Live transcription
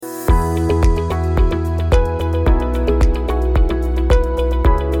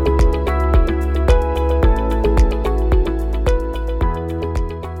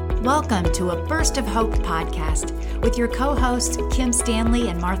Hope podcast with your co-hosts Kim Stanley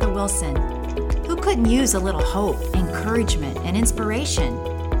and Martha Wilson. Who couldn't use a little hope, encouragement, and inspiration?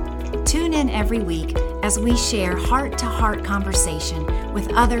 Tune in every week as we share heart-to-heart conversation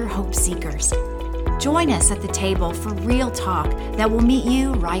with other hope seekers. Join us at the table for real talk that will meet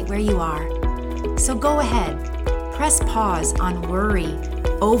you right where you are. So go ahead, press pause on worry,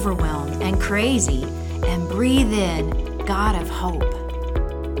 overwhelm, and crazy, and breathe in God of Hope.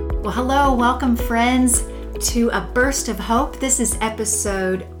 Well, hello, welcome friends to A Burst of Hope. This is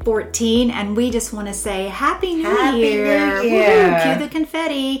episode 14, and we just want to say Happy New Year. New Year. Woo, cue the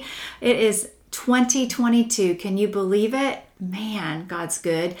confetti. It is 2022. Can you believe it? Man, God's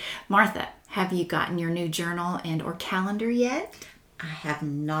good. Martha, have you gotten your new journal and or calendar yet? I have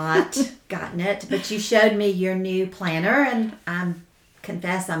not gotten it, but you showed me your new planner, and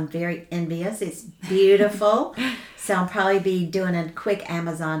confess I'm very envious. It's beautiful. So I'll probably be doing a quick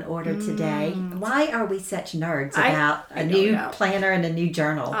Amazon order today. Why are we such nerds about a new planner and a new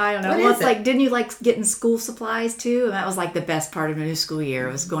journal? I don't know. Well, it's like, didn't you like getting school supplies too? And that was like the best part of the new school year.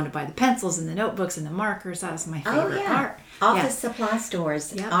 It was going to buy the pencils and the notebooks and the markers. That was my favorite part. Office supply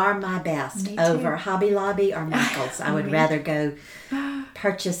stores are my best over Hobby Lobby or Michael's. I would rather go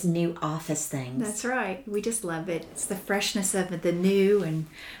purchase new office things. That's right. We just love it. It's the freshness of it, the new, and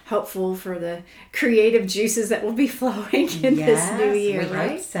hopeful for the creative juices that will be flowing in this new year, we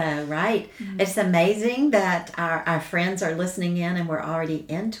right? hope so, right. It's amazing that our friends are listening in and we're already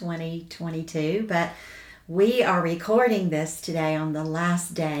in 2022, but we are recording this today on the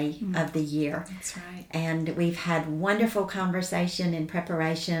last day of the year. That's right. And we've had wonderful conversation in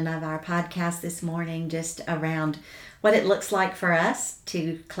preparation of our podcast this morning, just around what it looks like for us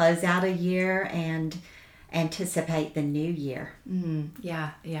to close out a year and anticipate the new year.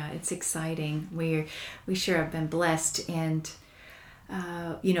 Yeah, it's exciting. We sure have been blessed, and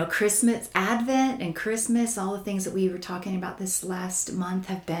Christmas, Advent and Christmas, all the things that we were talking about this last month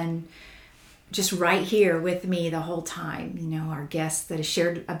have been just right here with me the whole time. You know, our guests that I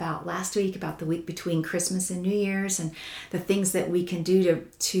shared about last week, about the week between Christmas and New Year's, and the things that we can do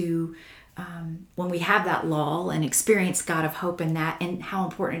to when we have that lull and experience God of hope in that, and how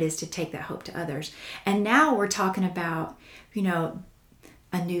important it is to take that hope to others. And now we're talking about,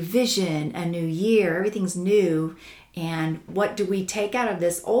 a new vision, a new year, everything's new. And what do we take out of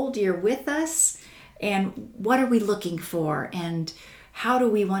this old year with us? And what are we looking for? And how do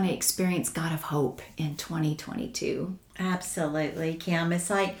we want to experience God of hope in 2022? Absolutely, Kim.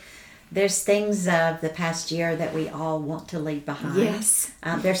 It's like there's things of the past year that we all want to leave behind. Yes.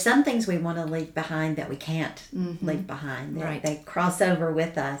 There's some things we want to leave behind that we can't leave behind. They cross over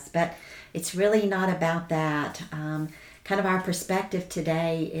with us, but it's really not about that. Kind of our perspective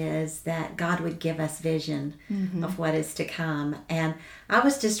today is that God would give us vision of what is to come. And I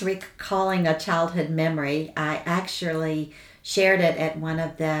was just recalling a childhood memory. I actually shared it at one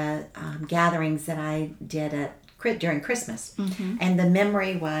of the gatherings that I did during Christmas. And the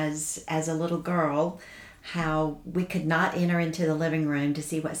memory was, as a little girl, how we could not enter into the living room to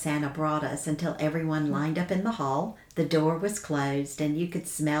see what Santa brought us until everyone lined up in the hall. The door was closed and you could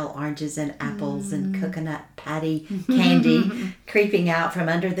smell oranges and apples and coconut patty candy creeping out from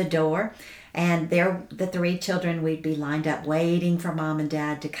under the door. And there, the three children, we'd be lined up waiting for Mom and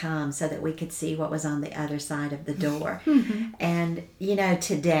Dad to come so that we could see what was on the other side of the door. And,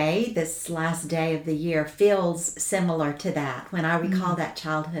 today, this last day of the year, feels similar to that. When I recall that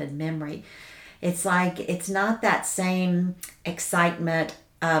childhood memory, it's like it's not that same excitement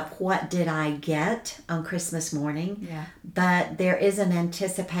of what did I get on Christmas morning, but there is an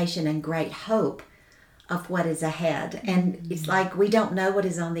anticipation and great hope of what is ahead. And it's like we don't know what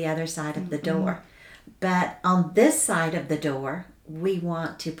is on the other side of the door. But on this side of the door, we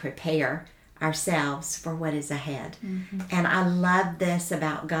want to prepare ourselves for what is ahead. And I love this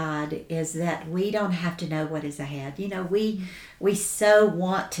about God, is that we don't have to know what is ahead. We so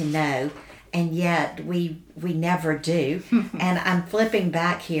want to know, and yet we never do. And I'm flipping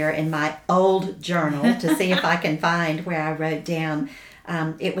back here in my old journal to see if I can find where I wrote down.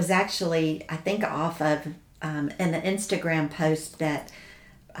 It was actually, I think, off of an Instagram post that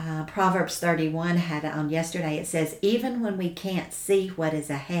Proverbs 31 had on yesterday. It says, even when we can't see what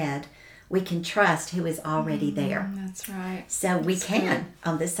is ahead, we can trust who is already there. That's right. So we can,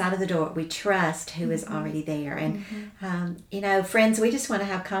 on this side of the door, we trust who is already there. And, friends, we just want to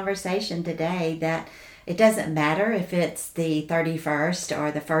have conversation today that it doesn't matter if it's the 31st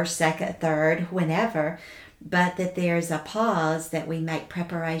or the 1st, 2nd, 3rd, whenever, but that there's a pause, that we make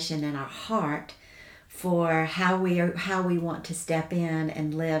preparation in our heart for how we want to step in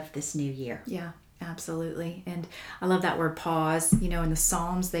and live this new year. Yeah. Absolutely. And I love that word pause. You know, in the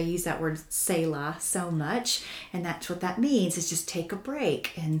Psalms, they use that word Selah so much. And that's what that means, is just take a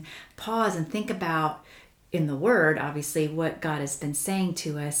break and pause and think about, in the word, obviously, what God has been saying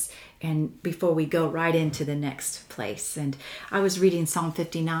to us, and before we go right into the next place. And I was reading Psalm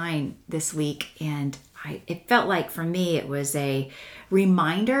 59 this week, and it felt like for me it was a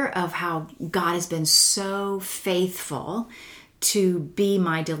reminder of how God has been so faithful to be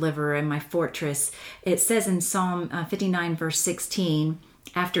my deliverer and my fortress. It says in Psalm 59 verse 16,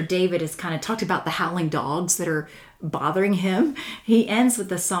 after David has kind of talked about the howling dogs that are bothering him, he ends with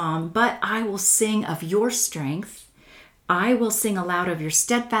the psalm, "But I will sing of your strength. I will sing aloud of your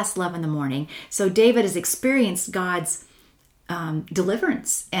steadfast love in the morning." So David has experienced God's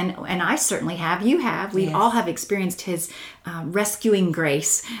deliverance, and I certainly have. You have. We all have experienced His rescuing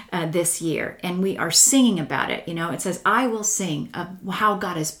grace this year, and we are singing about it. You know, it says, "I will sing of how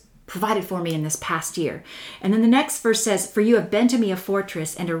God has provided for me in this past year." And then the next verse says, "For you have been to me a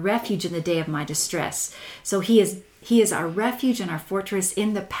fortress and a refuge in the day of my distress." So He is our refuge and our fortress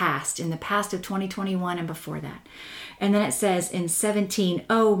in the past of 2021 and before that. And then it says in 17,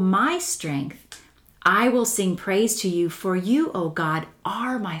 "Oh, my strength, I will sing praise to you, for you, O God,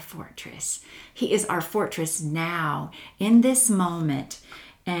 are my fortress." He is our fortress now, in this moment.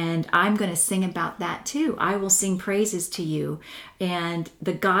 And I'm going to sing about that too. I will sing praises to you, and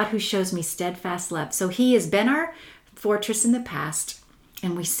the God who shows me steadfast love. So He has been our fortress in the past,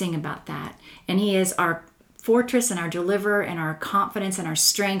 and we sing about that. And He is our fortress and our deliverer and our confidence and our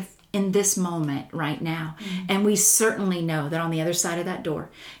strength in this moment right now. And we certainly know that on the other side of that door,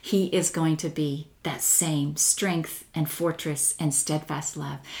 He is going to be that same strength and fortress and steadfast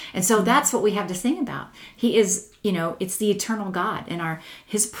love. And so that's what we have to sing about. He is, you know, it's the eternal God, and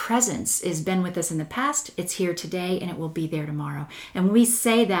His presence has been with us in the past, it's here today, and it will be there tomorrow. And when we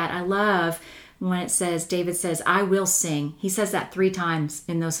say that, I love when it says, David says, "I will sing." He says that 3 times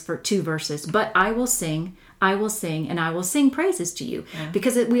in those 2 verses. "But I will sing, and I will sing praises to you." Yeah.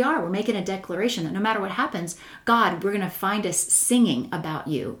 Because we're making a declaration that no matter what happens, God, we're going to find us singing about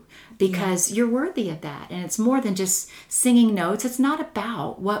you, because you're worthy of that. And it's more than just singing notes. It's not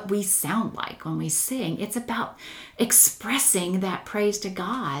about what we sound like when we sing. It's about expressing that praise to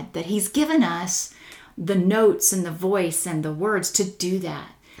God, that He's given us the notes and the voice and the words to do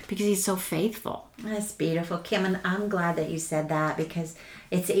that, because He's so faithful. That's beautiful, Kim, and I'm glad that you said that, because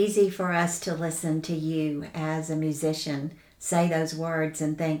it's easy for us to listen to you as a musician say those words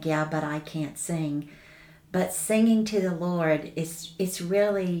and think, yeah, but I can't sing. But singing to the Lord it's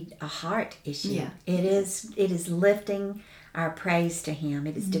really a heart issue. Yeah. It is lifting our praise to Him.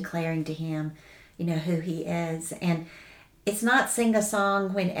 It is declaring to Him, you know, who He is. And it's not sing a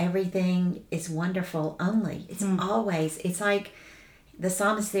song when everything is wonderful only. It's always, it's like the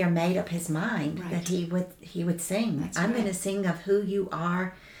psalmist there made up his mind that he would sing. That's I'm going to sing of who you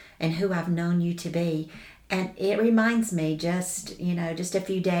are and who I've known you to be. And it reminds me, just a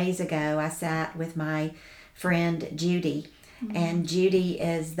few days ago, I sat with my friend Judy, and Judy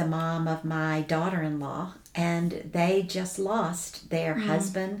is the mom of my daughter-in-law, and they just lost their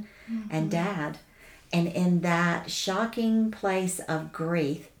husband and dad. And in that shocking place of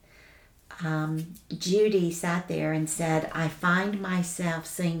grief, Judy sat there and said, "I find myself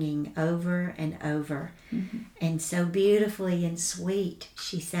singing over and over." And so beautifully and sweet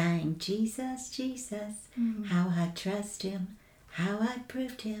she sang, "Jesus, Jesus, how I trust Him, how I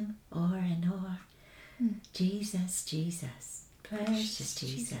proved Him o'er and o'er. Jesus, Jesus, precious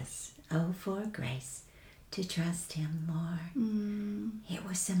Jesus, oh, for grace to trust Him more." It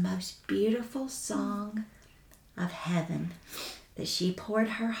was the most beautiful song of heaven, that she poured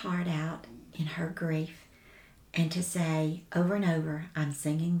her heart out in her grief, and to say over and over, "I'm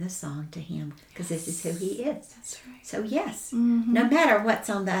singing this song to Him because this is who He is." That's right. So yes, no matter what's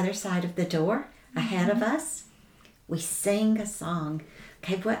on the other side of the door ahead of us, we sing a song.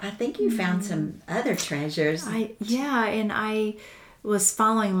 Okay, I think you found some other treasures. And I was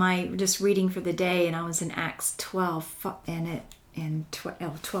following just reading for the day, and I was in Acts 12, and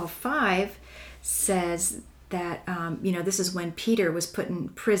 12:5 says that this is when Peter was put in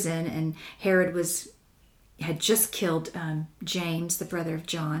prison, and Herod had just killed James, the brother of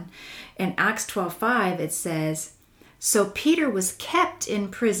John. In Acts 12:5 it says, "So Peter was kept in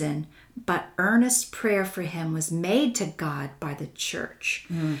prison, but earnest prayer for him was made to God by the church."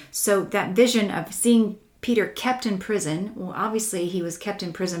 So that vision of seeing Peter kept in prison, well, obviously he was kept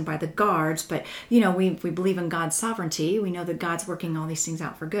in prison by the guards, but we believe in God's sovereignty. We know that God's working all these things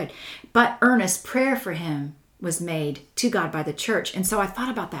out for good. But earnest prayer for him was made to God by the church. And so I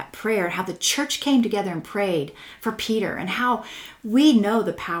thought about that prayer, how the church came together and prayed for Peter, and how we know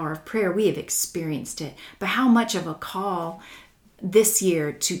the power of prayer. We have experienced it, but how much of a call this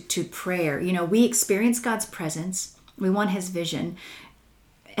year to prayer. We experience God's presence. We want his vision,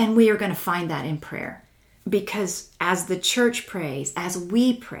 and we are going to find that in prayer. Because as the church prays, as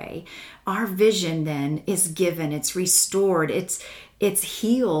we pray, our vision then is given, it's restored, it's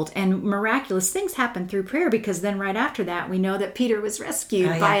healed, and miraculous things happen through prayer, because then right after that, we know that Peter was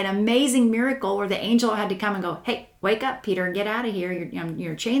rescued by an amazing miracle where the angel had to come and go, "Hey, wake up, Peter, get out of here.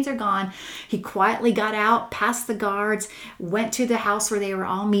 Your chains are gone." He quietly got out, past the guards, went to the house where they were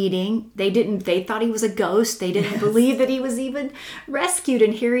all meeting. They thought he was a ghost. They didn't believe that he was even rescued.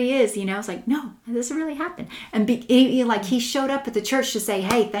 And here he is, It's like, no, this really happened. And he showed up at the church to say,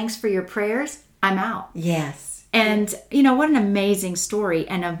 "Hey, thanks for your prayers. I'm out." Yes. And, what an amazing story,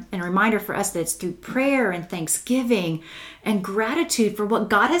 and a reminder for us that it's through prayer and thanksgiving and gratitude for what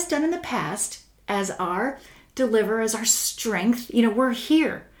God has done in the past as our deliverer, as our strength. We're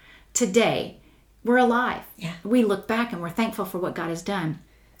here today. We're alive. Yeah. We look back and we're thankful for what God has done.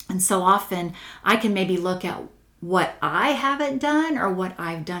 And so often I can maybe look at what I haven't done or what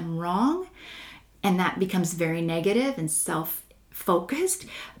I've done wrong, and that becomes very negative and self-focused.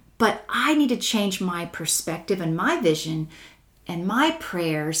 But I need to change my perspective and my vision and my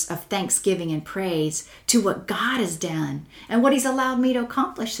prayers of thanksgiving and praise to what God has done and what he's allowed me to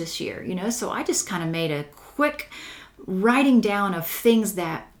accomplish this year, So I just kind of made a quick writing down of things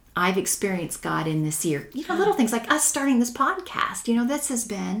that I've experienced God in this year. Little things like us starting this podcast. This has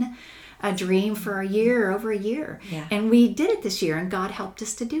been a dream for a year or over a year. Yeah. And we did it this year, and God helped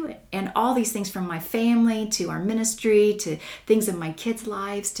us to do it. And all these things, from my family to our ministry to things in my kids'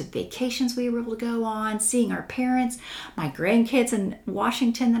 lives to vacations we were able to go on, seeing our parents, my grandkids in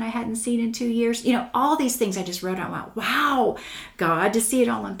Washington that I hadn't seen in 2 years. All these things I just wrote out. Wow, God, to see it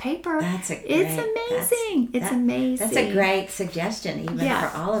all on paper. It's amazing. It's amazing. That's a great suggestion, even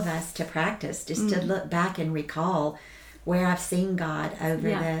for all of us to practice, just to look back and recall where I've seen God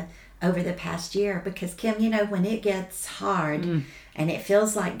over the past year. Because Kim, when it gets hard and it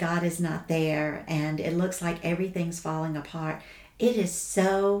feels like God is not there and it looks like everything's falling apart, it is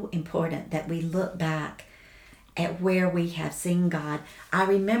so important that we look back at where we have seen God. I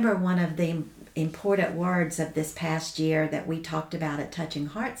remember one of the important words of this past year that we talked about at Touching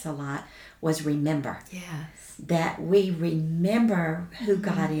Hearts a lot was remember. Yes. That we remember who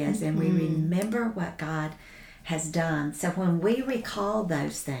God is, and we remember what God has done. So when we recall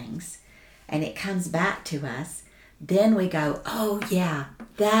those things and it comes back to us, then we go, "Oh yeah,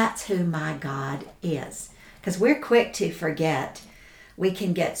 that's who my God is." Because we're quick to forget. We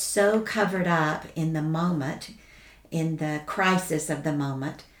can get so covered up in the moment, in the crisis of the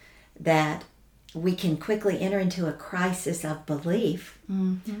moment, that we can quickly enter into a crisis of belief.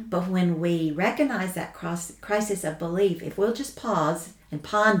 But when we recognize that crisis of belief, if we'll just pause and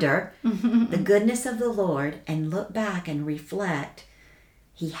ponder the goodness of the Lord and look back and reflect,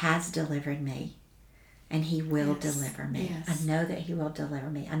 he has delivered me, and he will deliver me. Yes. I know that he will deliver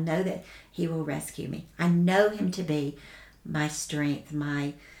me. I know that he will rescue me. I know him to be my strength,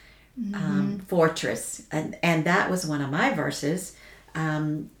 my fortress. And that was one of my verses.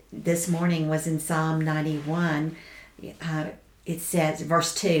 This morning was in Psalm 91. It says,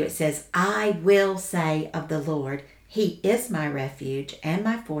 verse 2, it says, "I will say of the Lord, he is my refuge and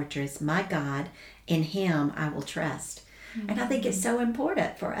my fortress, my God, in him I will trust." And I think it's so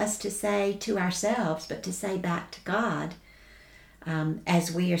important for us to say to ourselves, but to say back to God,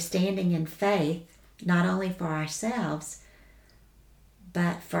 as we are standing in faith, not only for ourselves,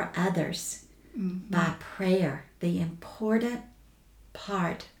 but for others, by prayer. The important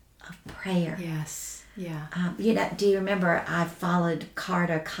part of prayer. Yes. Yeah. Do you remember I followed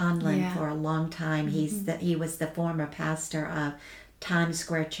Carter Conlon for a long time? He was the former pastor of Times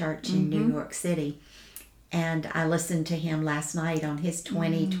Square Church in New York City. And I listened to him last night on his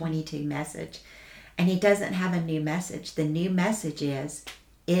 2022 message. And he doesn't have a new message. The new message is,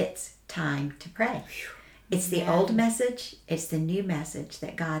 it's time to pray. It's the old message. It's the new message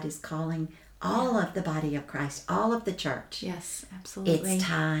that God is calling all of the body of Christ, all of the church. Yes, absolutely. It's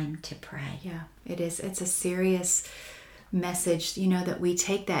time to pray. Yeah, it is. It's a serious message, that we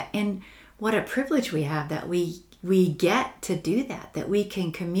take that. And what a privilege we have that we get to do that we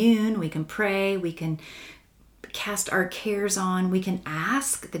can commune, we can pray, we can cast our cares on, we can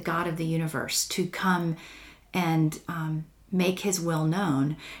ask the God of the universe to come and make his will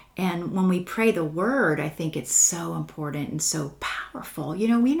known. And when we pray the word, I think it's so important and so powerful powerful. You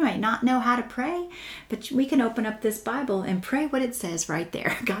know, we might not know how to pray, but we can open up this Bible and pray what it says right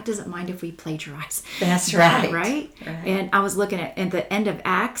there. God doesn't mind if we plagiarize. That's right. Right? And I was looking at the end of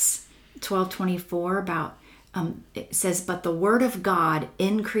Acts 12:24 about, it says, but the word of God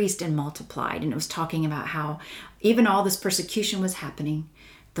increased and multiplied. And it was talking about how even all this persecution was happening,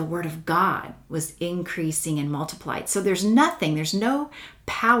 the word of God was increasing and multiplied. So there's no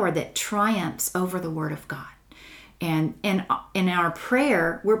power that triumphs over the word of God. And in our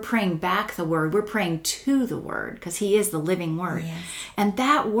prayer, we're praying back the word. We're praying to the word because he is the living word. Yes. And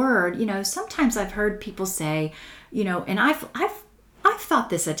that word, you know, sometimes I've heard people say, you know, and I've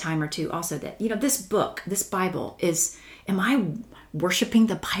thought this a time or two also, that, you know, this book, this Bible am I worshiping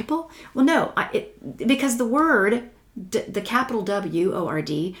the Bible? Well, no, because the word, the capital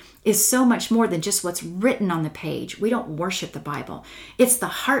W-O-R-D, is so much more than just what's written on the page. We don't worship the Bible. It's the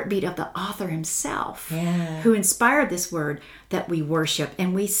heartbeat of the author himself, who inspired this word, that we worship,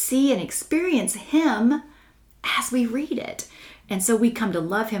 and we see and experience him as we read it. And so we come to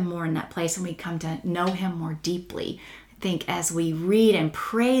love him more in that place, and we come to know him more deeply. I think as we read and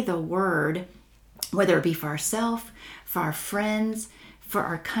pray the word, whether it be for ourselves, for our friends, for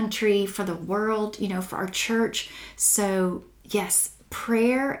our country, for the world, you know, for our church. So yes,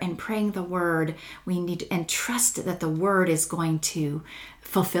 prayer and praying the word, we need to, and trust that the word is going to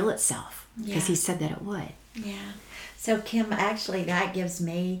fulfill itself, because he said that it would. Yeah. So Kim, actually that gives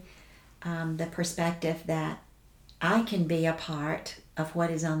me the perspective that I can be a part of what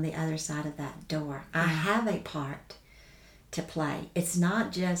is on the other side of that door. I have a part to play. It's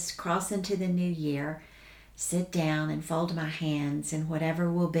not just cross into the new year, sit down and fold my hands, and whatever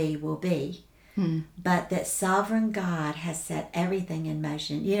will be, but that sovereign God has set everything in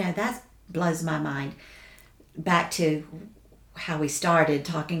motion. You know, that blows my mind. Back to how we started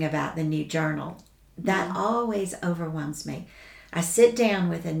talking about the new journal. That always overwhelms me. I sit down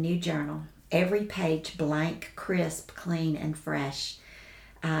with a new journal, every page blank, crisp, clean, and fresh.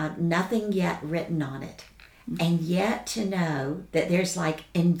 Nothing yet written on it. And yet to know that there's like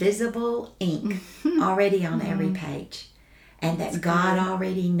invisible ink already on every page, and that God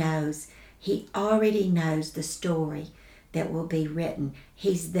already knows. He already knows the story that will be written.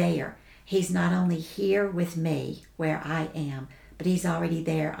 He's there. He's not only here with me where I am, but he's already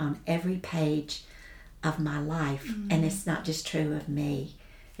there on every page of my life. And it's not just true of me.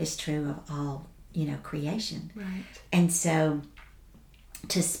 It's true of all, you know, creation. Right. And so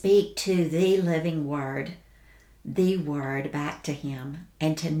to speak to the living word, the word back to him,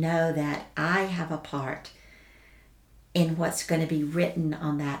 and to know that I have a part in what's going to be written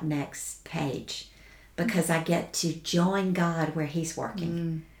on that next page, because I get to join God where he's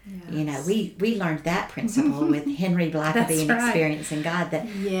working. Yes. You know, we learned that principle with Henry Blackaby and Experiencing God, that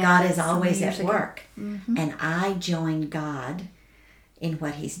God is always at work. And I join God in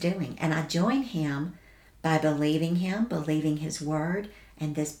what he's doing. And I join him by believing him, believing his word,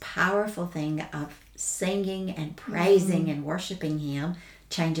 and this powerful thing of singing and praising and worshiping him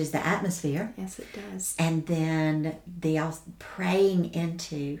changes the atmosphere. Yes, it does. And then the praying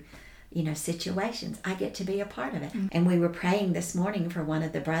into, you know, situations. I get to be a part of it. And we were praying this morning for one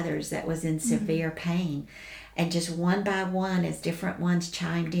of the brothers that was in severe pain. And just one by one, as different ones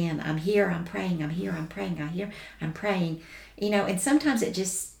chimed in, I'm here, I'm praying, I'm here, I'm praying, I'm here, I'm praying. You know, and sometimes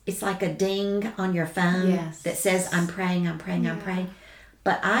it's like a ding on your phone that says, I'm praying, I'm praying, I'm praying.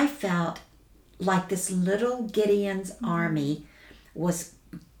 But I felt like this little Gideon's army was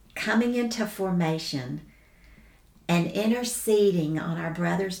coming into formation and interceding on our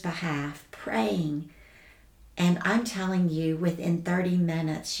brother's behalf, praying. And I'm telling you, within 30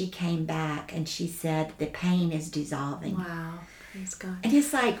 minutes, she came back and she said, the pain is dissolving. Wow. Praise God. And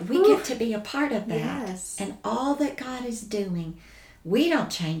it's like, we get to be a part of that. Yes. And all that God is doing, we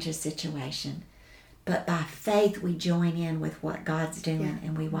don't change a situation. But by faith, we join in with what God's doing,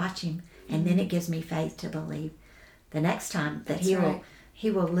 and we watch him. And then it gives me faith to believe the next time that he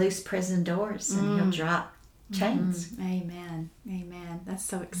will loose prison doors and he'll drop chains. Amen. Amen. That's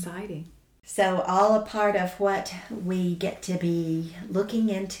so exciting. So all a part of what we get to be looking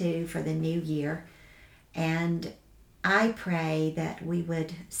into for the new year. And I pray that we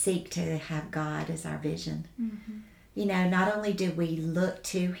would seek to have God as our vision. You know, not only do we look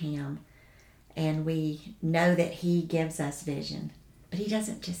to him and we know that he gives us vision, but he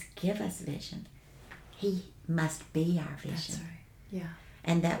doesn't just give us vision. He must be our vision. That's right. Yeah.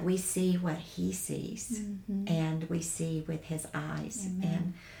 And that we see what he sees, and we see with his eyes. Amen.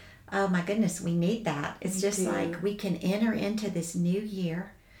 And oh my goodness, we need that. It's just like we can enter into this new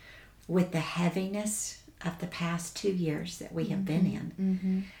year with the heaviness of the past 2 years that we have been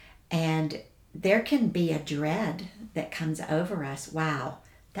in. And there can be a dread that comes over us. Wow,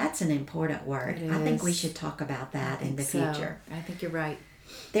 that's an important word. I think we should talk about that in the future. I think you're right.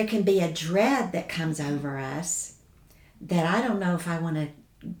 There can be a dread that comes over us that I don't know if I want to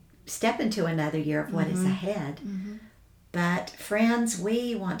step into another year of what is ahead. But friends,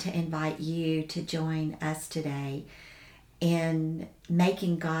 we want to invite you to join us today in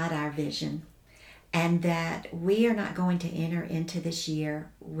making God our vision, and that we are not going to enter into this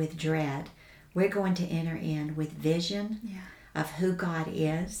year with dread. We're going to enter in with vision of who God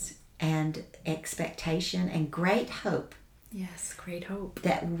is, and expectation and great hope. Yes, great hope.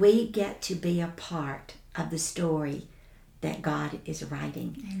 That we get to be a part of the story that God is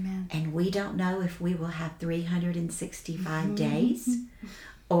writing. Amen. And we don't know if we will have 365 days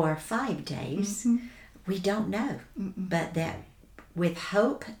or 5 days. We don't know. But that with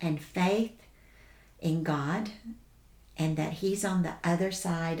hope and faith in God, and that He's on the other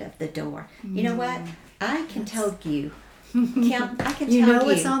side of the door. You know what? I can tell you, Kim, I can tell you.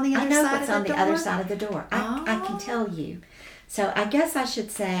 What's on the other I know side what's of on the the door? other side of the door. I can tell you. So I guess I should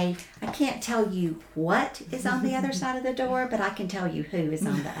say, I can't tell you what is on the other side of the door, but I can tell you who is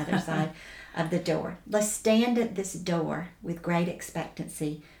on the other side of the door. Let's stand at this door with great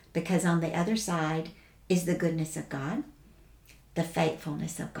expectancy, because on the other side is the goodness of God, the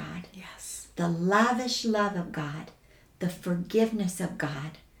faithfulness of God, Yes. the lavish love of God, the forgiveness of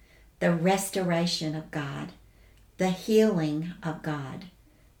God, the restoration of God, the healing of God,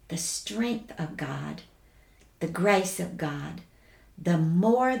 the strength of God, the grace of God, the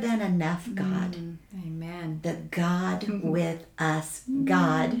more than enough God, Amen. the God with us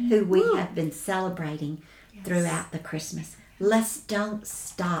God, who we have been celebrating throughout the Christmas. Let's don't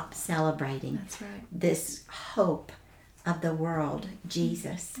stop celebrating That's right. this hope of the world,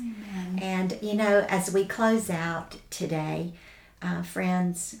 Jesus. Amen. And, you know, as we close out today,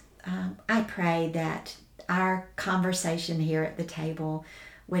 friends, I pray that our conversation here at the table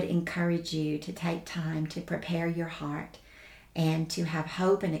would encourage you to take time to prepare your heart and to have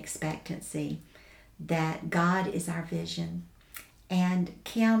hope and expectancy that God is our vision. And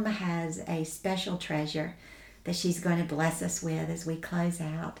Kim has a special treasure that she's going to bless us with as we close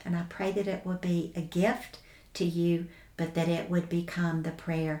out. And I pray that it will be a gift to you, but that it would become the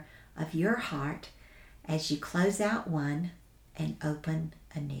prayer of your heart as you close out one and open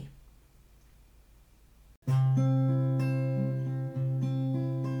a new.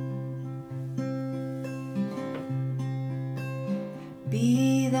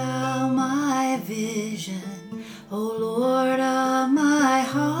 Be thou my vision, O Lord of my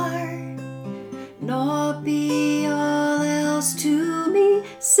heart, nor be all else to me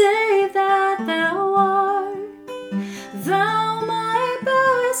save that thou art. Thou my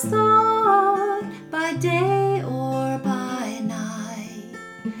best thought by day or by night,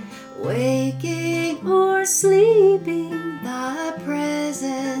 waking or sleeping, thy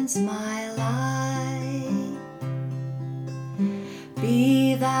presence my light.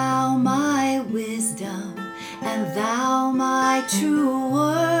 Be thou my wisdom, and thou my true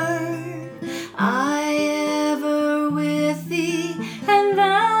word. I ever with thee, and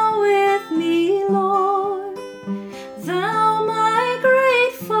thou with me, Lord. Thou my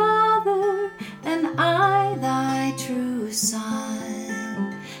great Father, and I thy true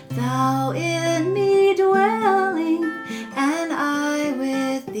Son. Thou in me dwelling, and I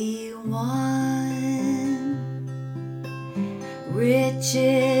with thee one.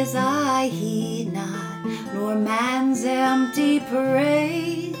 Riches I heed not, nor man's empty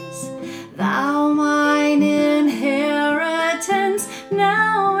praise. Thou mine inheritance,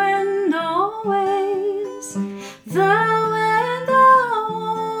 now and always. Thou and thou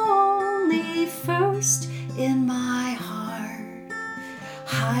only first in my heart.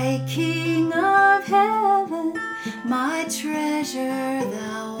 High King of heaven, my treasure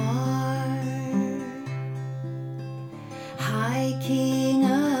thou art. High King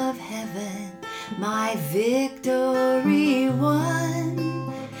of heaven, my victory won.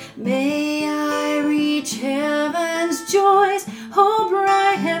 May I reach heaven's joys, oh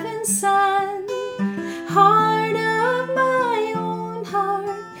bright heaven's sun. Heart of my own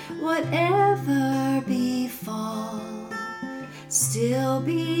heart, whatever befall, still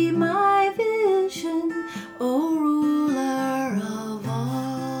be my vision, O ruler of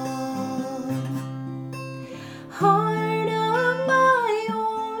all. Heart of my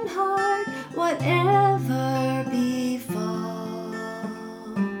own heart, whatever befall,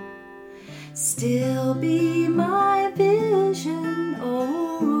 still be my vision,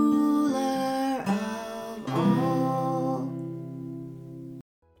 O ruler of all.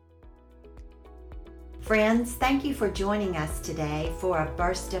 Friends, thank you for joining us today for a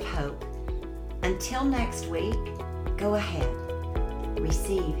burst of hope. Until next week, Go ahead,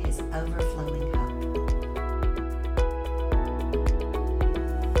 receive His overflowing hope.